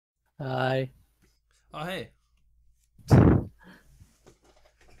Hi. Oh, hey.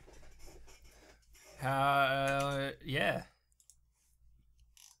 Yeah.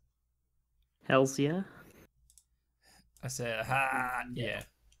 Hells yeah. I said, ha, yeah.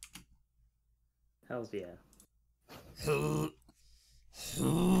 Hells yeah. The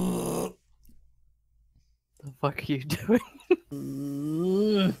fuck are you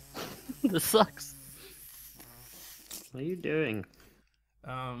doing? This sucks. What are you doing?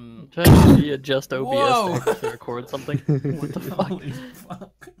 I'm trying to adjust OBS Whoa! to record something. What the fuck? Holy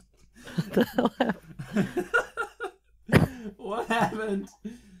fuck. What the hell happened? What happened?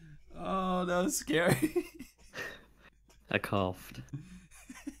 Oh, that was scary. I coughed.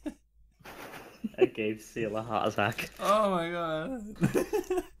 I gave Seal a heart attack. Oh my god.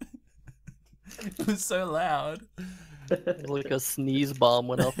 It was so loud. Like a sneeze bomb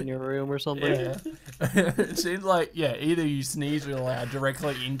went off in your room or something. Yeah. It seemed like, yeah, either you sneezed real loud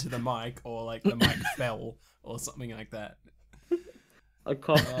directly into the mic or like the mic fell or something like that. I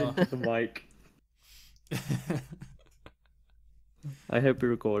coughed into the mic. I hope you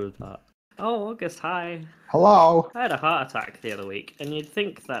recorded that. Oh, August, hi. Hello. I had a heart attack the other week, and you'd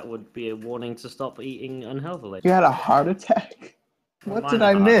think that would be a warning to stop eating unhealthily. You had a heart attack? What did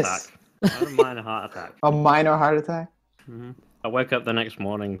I Minor heart miss? attack. I had a minor heart attack. A minor heart attack? I woke up the next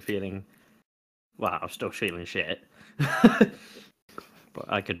morning feeling, well, I was still feeling shit, but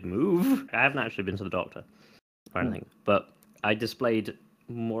I could move. I haven't actually been to the doctor or anything, but I displayed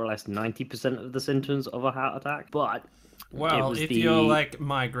more or less 90% of the symptoms of a heart attack. But well, if you're like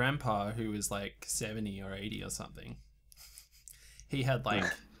my grandpa, who was like 70 or 80 or something, he had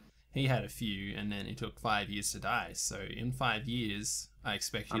a few, and then it took 5 years to die. So in 5 years, I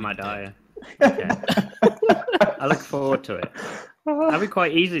expect you I to might be die. dead. Okay. I look forward to it. That'd be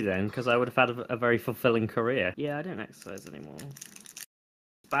quite easy then, because I would have had a very fulfilling career. Yeah, I don't exercise anymore.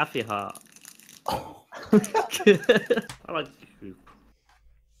 It's bad for your heart. I like soup.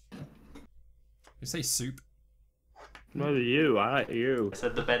 You say soup? No, you. I like you. I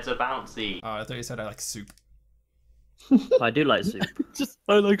said the beds are bouncy. Oh, I thought you said I like soup. I do like soup.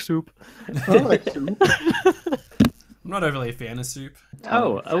 I like soup. I like soup. I'm not overly a fan of soup.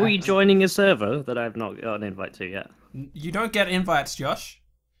 Oh, are we joining a server that I've not got an invite to yet? You don't get invites, Josh.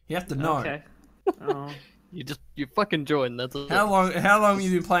 You have to know. Okay. Oh. You fucking joined. That's it. How long have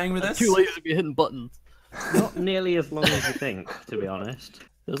you been playing with I'm us? too lazy to be hitting buttons. Not nearly as long as you think, to be honest.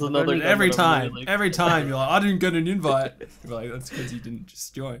 There's another only- guy Every that I'm time, really- every time you're like, I didn't get an invite. You're like, that's because you didn't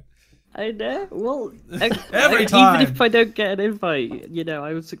just join. I know. Well, Every time. even if I don't get an invite, you know,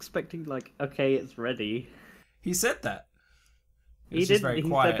 I was expecting like, okay, it's ready. He said that. It He was just didn't. very He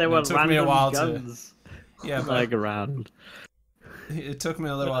quiet. said there and were it took me a random while guns to. Yeah, but flying around. it took me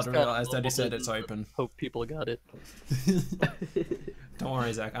a little while to realize that he said it's open. Hope people got it. Don't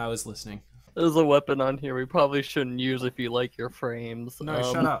worry, Zach. I was listening. There's a weapon on here we probably shouldn't use if you like your frames. No,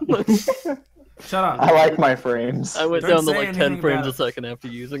 shut up. Shut up. I like my frames. I went Don't down to say like anything 10 frames about a it. second after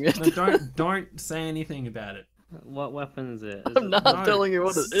using it. No, don't say anything about it. What weapon is it? I'm not No. telling you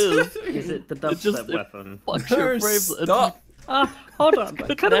what it is. Is it the It just- dubstep it- weapon? Fuck your No, frames. It's- stop. Hold on.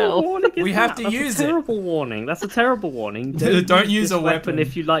 What kind now. of warning is We have that? to That's use a it. terrible warning. That's a terrible warning. Don't use this a weapon.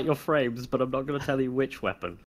 if you like your frames, but I'm not going to tell you which weapon.